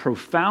the most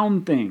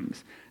profound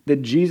things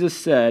that Jesus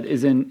said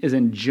is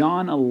in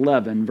John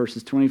 11,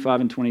 verses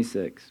 25 and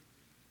 26.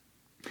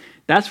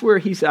 That's where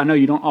he said, I know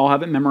you don't all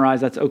have it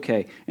memorized, that's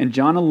okay. In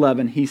John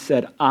 11, he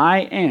said,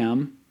 I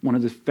am, one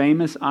of the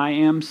famous I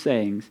am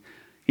sayings,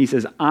 he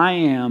says, I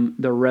am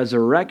the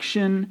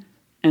resurrection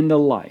and the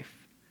life.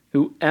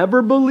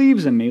 Whoever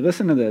believes in me,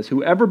 listen to this,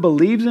 whoever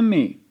believes in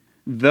me,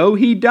 though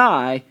he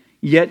die,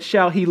 yet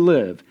shall he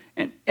live.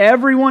 And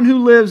everyone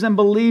who lives and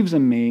believes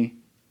in me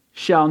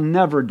shall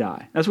never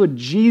die. That's what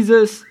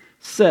Jesus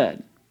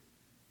said.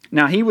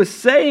 Now, he was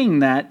saying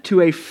that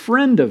to a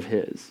friend of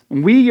his.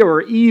 We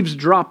are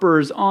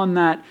eavesdroppers on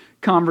that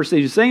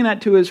conversation, saying that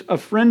to a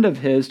friend of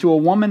his, to a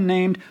woman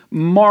named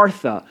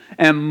Martha.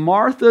 And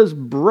Martha's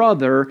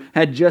brother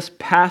had just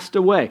passed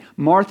away.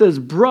 Martha's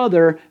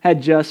brother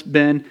had just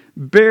been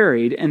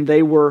buried, and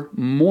they were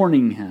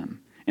mourning him.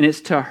 And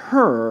it's to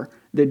her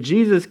that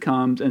Jesus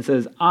comes and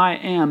says, I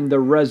am the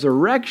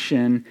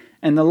resurrection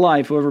and the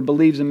life. Whoever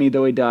believes in me,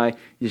 though he die,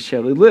 yet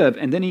shall he live.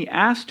 And then he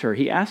asked her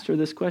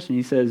this question.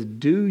 He says,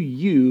 do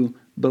you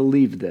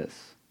believe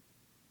this?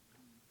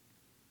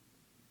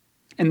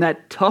 In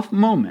that tough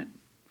moment,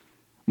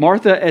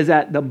 Martha is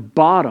at the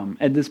bottom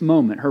at this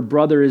moment. Her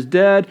brother is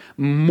dead.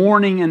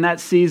 Mourning in that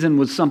season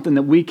was something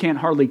that we can't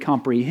hardly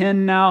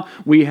comprehend now.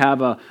 We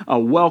have a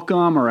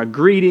welcome or a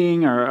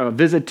greeting or a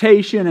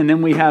visitation, and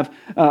then we have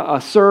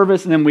a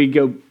service, and then we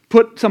go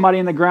put somebody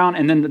in the ground.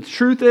 And then the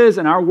truth is,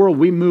 in our world,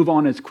 we move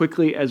on as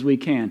quickly as we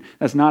can.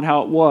 That's not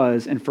how it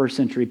was in first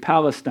century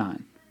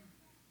Palestine.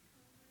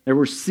 There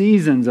were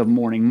seasons of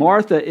mourning.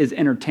 Martha is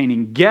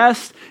entertaining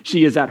guests.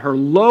 She is at her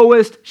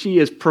lowest. She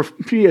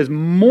is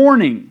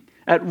mourning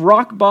at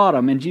rock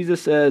bottom. And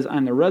Jesus says,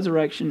 I'm the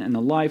resurrection and the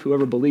life.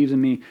 Whoever believes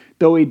in me,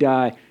 though he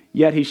die,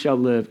 yet he shall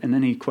live. And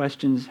then he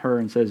questions her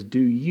and says, do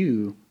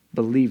you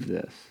believe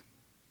this?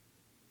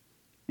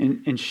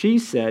 And she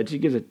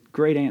gives a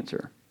great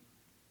answer.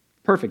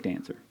 Perfect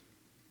answer.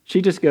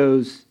 She just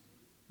goes,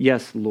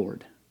 yes,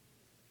 Lord.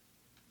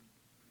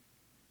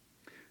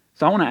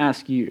 So I want to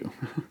ask you,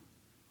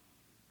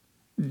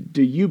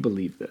 do you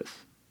believe this?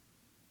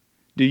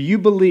 Do you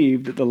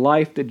believe that the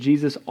life that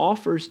Jesus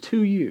offers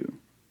to you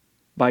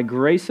by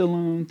grace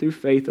alone, through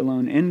faith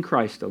alone, in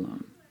Christ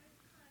alone,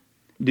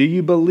 do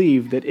you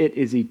believe that it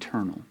is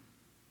eternal?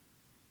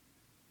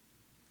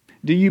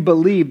 Do you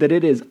believe that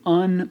it is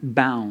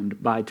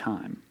unbound by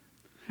time?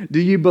 Do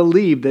you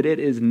believe that it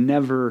is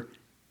never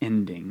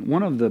ending?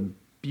 One of the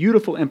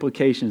beautiful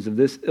implications of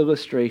this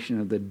illustration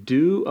of the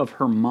dew of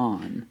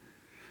Hermon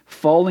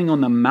falling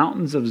on the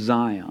mountains of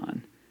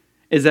Zion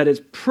is that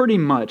it's pretty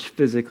much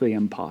physically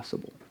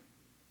impossible.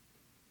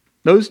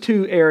 Those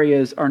two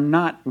areas are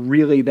not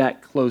really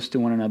that close to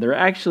one another. They're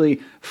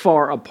actually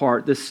far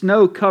apart. The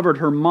snow-covered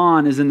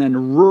Hermon is in the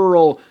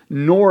rural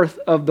north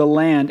of the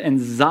land, and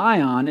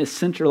Zion is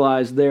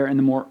centralized there in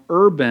the more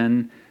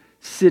urban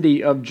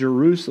city of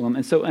Jerusalem.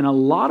 And so in a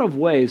lot of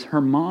ways,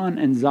 Hermon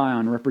and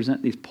Zion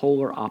represent these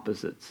polar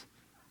opposites.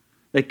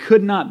 They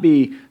could not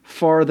be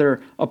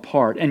farther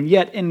apart. And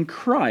yet in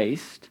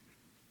Christ,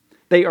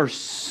 they are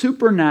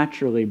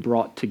supernaturally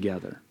brought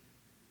together.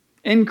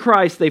 In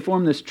Christ, they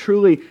form this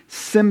truly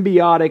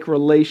symbiotic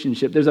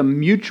relationship. There's a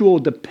mutual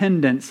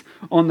dependence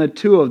on the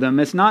two of them.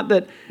 It's not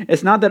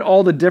that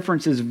all the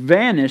differences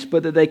vanish,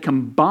 but that they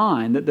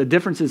combine, that the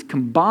differences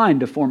combine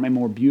to form a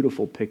more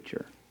beautiful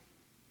picture.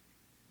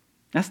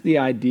 That's the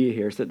idea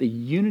here, is that the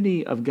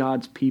unity of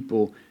God's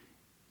people,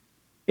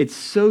 it's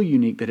so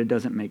unique that it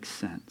doesn't make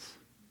sense.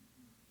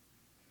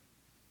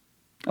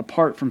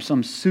 Apart from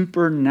some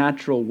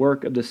supernatural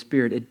work of the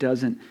Spirit, it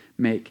doesn't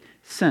make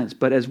sense.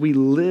 But as we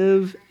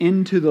live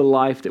into the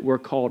life that we're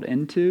called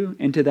into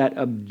that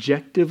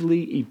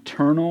objectively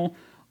eternal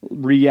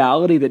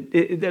reality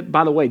that,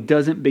 by the way,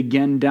 doesn't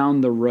begin down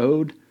the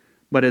road,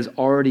 but has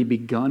already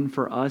begun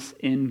for us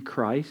in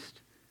Christ,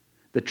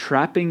 the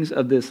trappings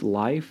of this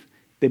life,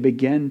 they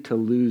begin to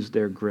lose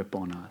their grip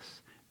on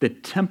us. The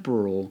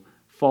temporal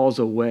falls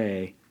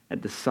away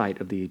at the sight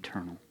of the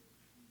eternal.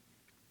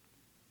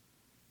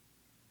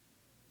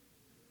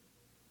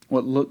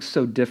 What looks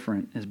so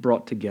different is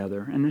brought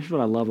together. And this is what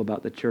I love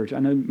about the church. I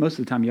know most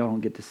of the time y'all don't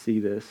get to see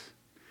this.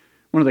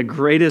 One of the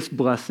greatest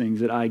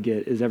blessings that I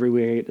get is every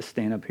week I get to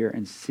stand up here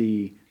and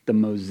see the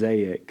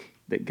mosaic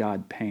that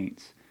God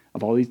paints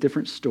of all these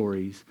different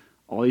stories,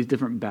 all these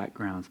different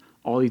backgrounds,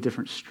 all these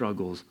different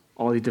struggles,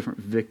 all these different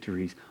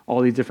victories,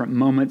 all these different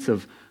moments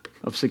of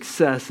of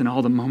success and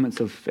all the moments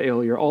of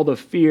failure, all the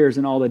fears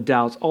and all the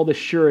doubts, all the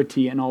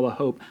surety and all the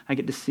hope. I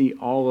get to see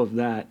all of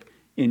that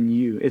in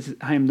you.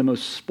 I am the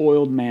most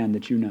spoiled man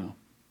that you know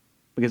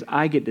because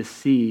I get to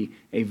see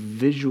a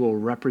visual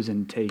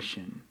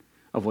representation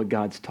of what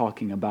God's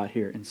talking about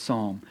here in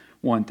Psalm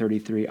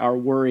 133. Our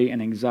worry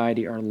and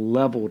anxiety are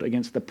leveled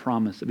against the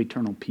promise of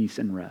eternal peace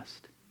and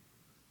rest.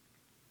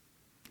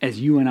 As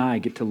you and I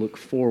get to look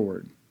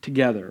forward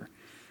together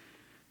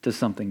to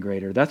something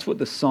greater. That's what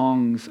the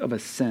songs of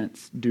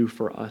ascents do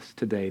for us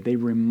today. They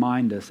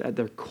remind us, at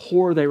their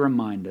core, they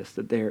remind us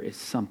that there is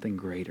something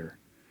greater.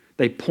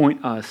 They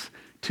point us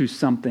to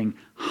something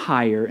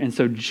higher. And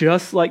so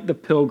just like the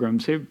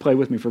pilgrims, here, play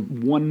with me for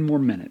one more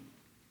minute.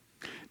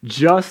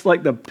 Just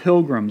like the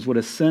pilgrims would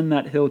ascend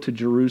that hill to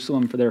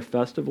Jerusalem for their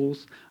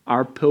festivals,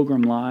 our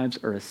pilgrim lives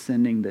are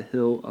ascending the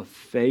hill of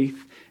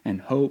faith and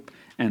hope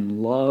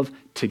and love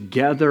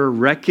together,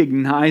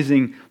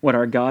 recognizing what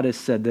our God has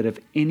said, that if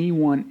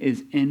anyone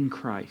is in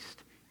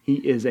Christ, he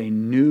is a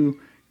new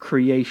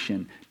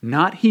creation.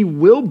 Not he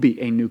will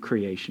be a new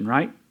creation,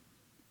 right?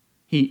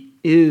 He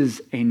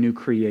is a new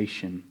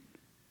creation.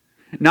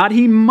 Not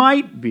he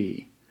might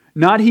be,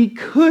 not he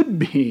could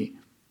be.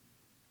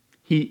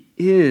 He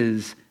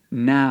is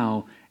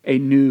now a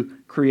new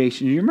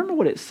creation. You remember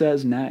what it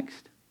says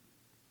next?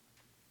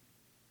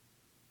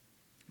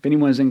 If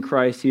anyone is in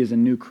Christ, he is a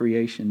new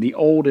creation. The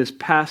old is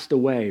passed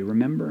away,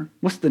 remember?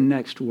 What's the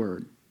next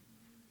word?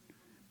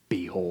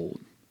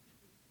 Behold.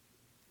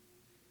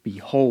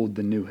 Behold,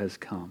 the new has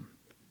come.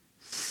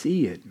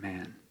 See it,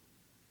 man.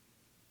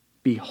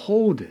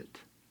 Behold it.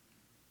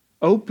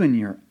 Open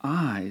your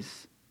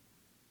eyes.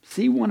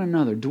 See one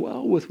another.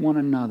 Dwell with one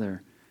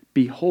another.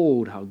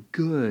 Behold how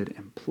good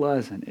and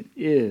pleasant it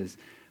is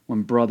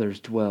when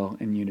brothers dwell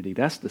in unity.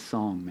 That's the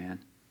song, man.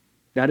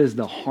 That is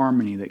the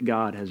harmony that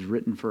God has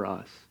written for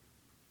us.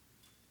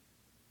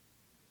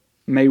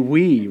 May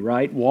we,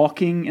 right,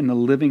 walking in the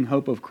living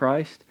hope of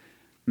Christ,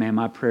 man,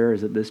 my prayer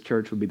is that this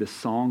church would be the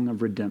song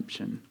of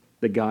redemption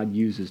that God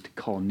uses to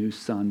call new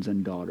sons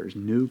and daughters,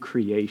 new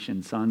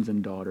creation sons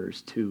and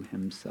daughters to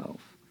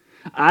himself.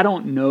 I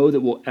don't know that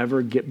we'll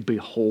ever get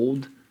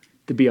behold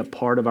to be a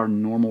part of our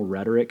normal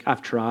rhetoric.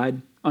 I've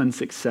tried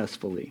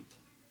unsuccessfully.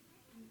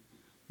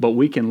 But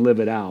we can live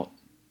it out.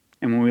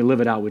 And when we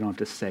live it out, we don't have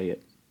to say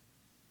it.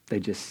 They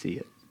just see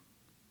it.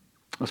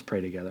 Let's pray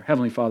together.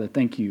 Heavenly Father,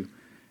 thank you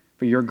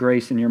for your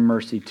grace and your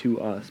mercy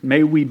to us.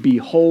 May we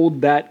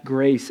behold that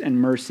grace and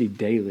mercy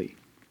daily.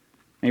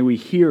 May we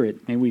hear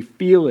it. May we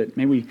feel it.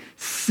 May we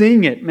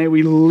sing it. May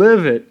we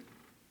live it.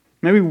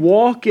 May we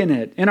walk in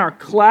it, in our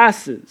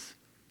classes,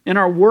 in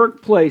our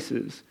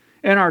workplaces,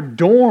 in our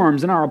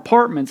dorms, in our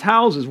apartments,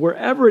 houses,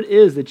 wherever it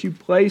is that you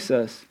place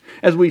us,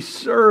 as we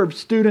serve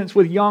students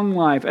with Young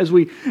Life, as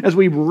we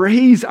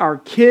raise our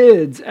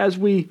kids, as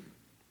we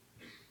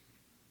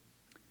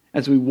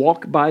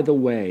walk by the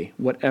way,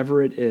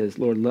 whatever it is,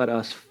 Lord, let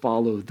us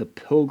follow the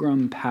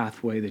pilgrim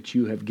pathway that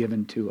you have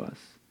given to us.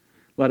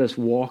 Let us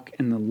walk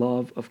in the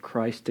love of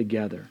Christ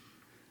together.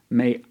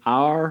 May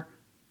our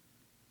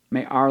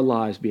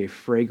lives be a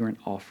fragrant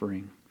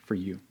offering for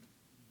you.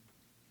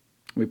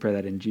 We pray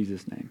that in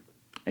Jesus' name.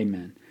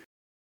 Amen.